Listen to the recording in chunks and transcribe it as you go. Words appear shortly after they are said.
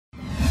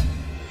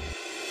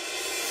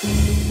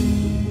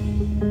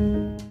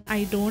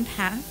I don't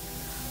have,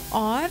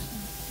 or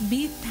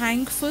be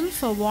thankful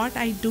for what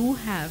I do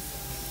have.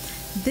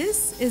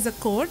 This is a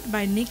quote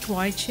by Nick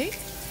Wojcik,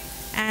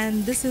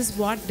 and this is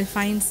what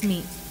defines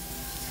me.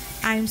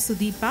 I am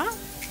Sudeepa.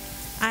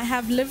 I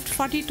have lived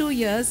 42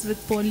 years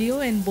with polio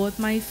in both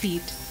my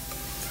feet.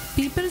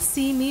 People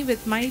see me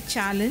with my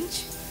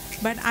challenge,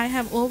 but I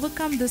have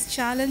overcome this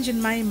challenge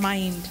in my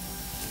mind,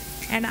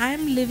 and I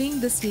am living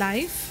this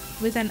life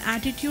with an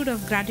attitude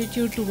of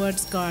gratitude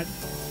towards God.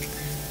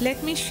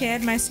 Let me share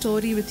my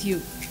story with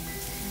you.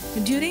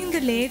 During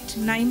the late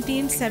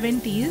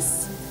 1970s,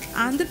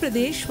 Andhra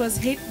Pradesh was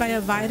hit by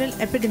a viral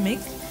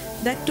epidemic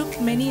that took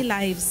many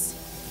lives.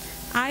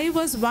 I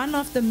was one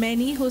of the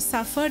many who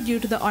suffered due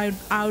to the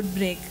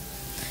outbreak.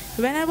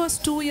 When I was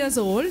 2 years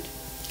old,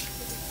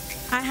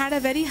 I had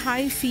a very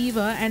high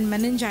fever and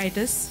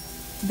meningitis,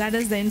 that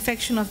is the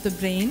infection of the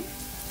brain.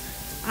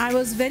 I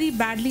was very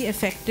badly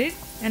affected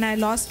and I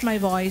lost my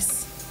voice.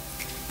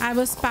 I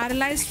was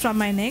paralyzed from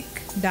my neck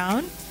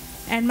down,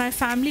 and my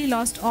family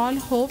lost all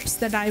hopes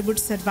that I would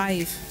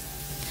survive.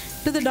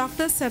 To the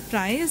doctor's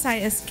surprise, I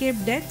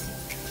escaped death,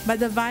 but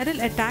the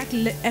viral attack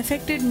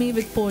affected me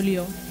with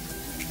polio.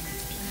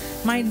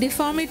 My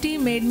deformity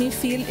made me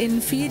feel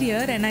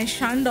inferior, and I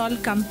shunned all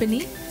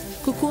company,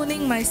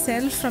 cocooning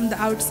myself from the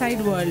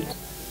outside world.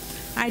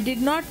 I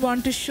did not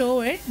want to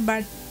show it,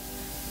 but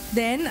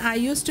then I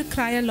used to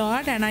cry a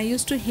lot and I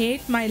used to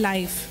hate my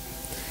life.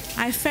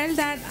 I felt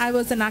that I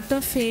was an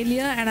utter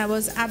failure and I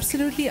was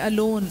absolutely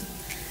alone.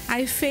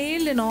 I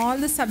failed in all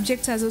the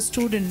subjects as a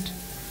student.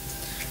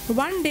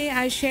 One day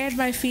I shared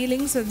my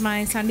feelings with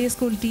my Sunday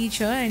school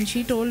teacher, and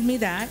she told me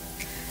that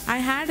I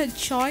had a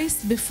choice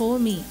before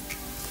me.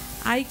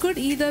 I could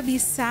either be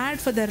sad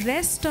for the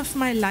rest of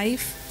my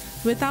life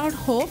without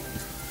hope,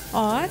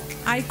 or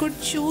I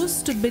could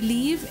choose to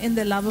believe in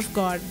the love of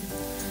God,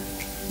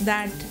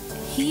 that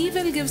He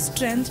will give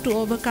strength to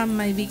overcome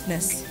my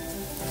weakness.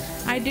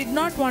 I did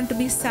not want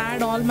to be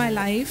sad all my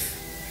life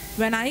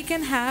when I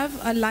can have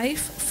a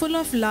life full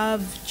of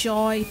love,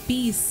 joy,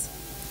 peace.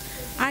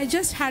 I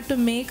just had to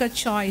make a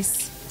choice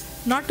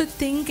not to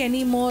think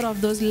any more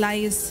of those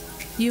lies.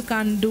 You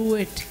can't do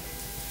it.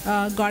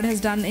 God has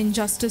done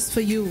injustice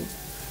for you,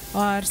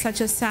 or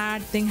such a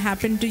sad thing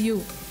happened to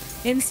you.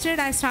 Instead,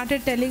 I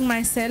started telling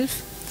myself,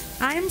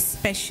 I am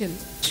special.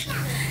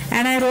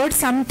 And I wrote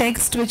some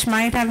text which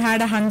might have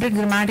had 100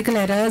 grammatical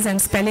errors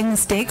and spelling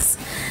mistakes.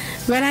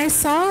 When I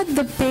saw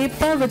the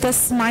paper with a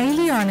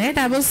smiley on it,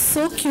 I was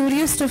so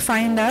curious to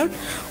find out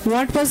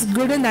what was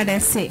good in that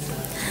essay.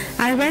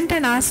 I went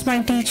and asked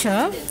my teacher,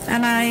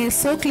 and I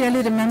so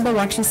clearly remember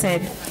what she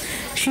said.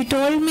 She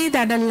told me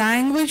that a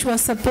language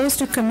was supposed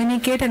to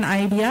communicate an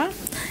idea,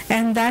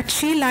 and that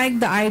she liked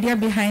the idea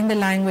behind the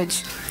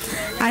language.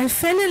 I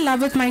fell in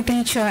love with my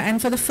teacher,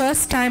 and for the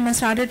first time I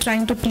started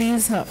trying to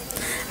please her.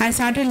 I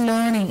started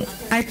learning.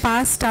 I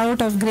passed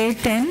out of grade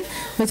 10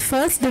 with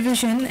first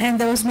division, and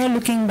there was no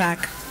looking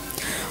back.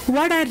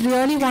 What I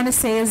really want to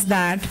say is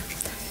that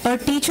a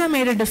teacher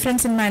made a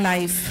difference in my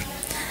life.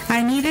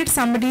 I needed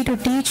somebody to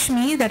teach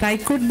me that I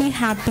could be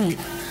happy,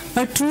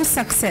 a true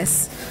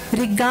success,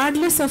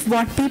 regardless of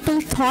what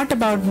people thought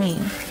about me.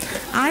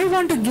 I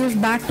want to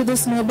give back to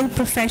this noble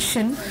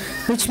profession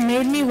which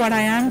made me what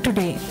I am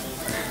today.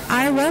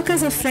 I work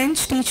as a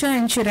French teacher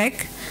in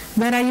Chirek,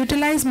 where I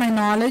utilize my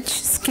knowledge,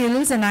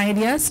 skills and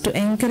ideas to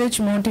encourage,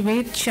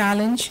 motivate,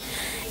 challenge,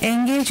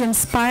 engage,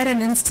 inspire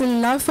and instill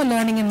love for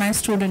learning in my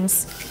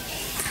students.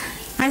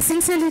 I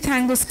sincerely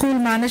thank the school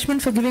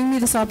management for giving me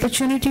this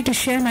opportunity to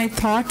share my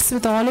thoughts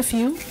with all of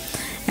you,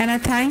 and I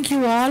thank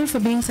you all for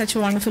being such a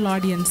wonderful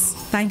audience.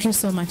 Thank you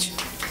so much.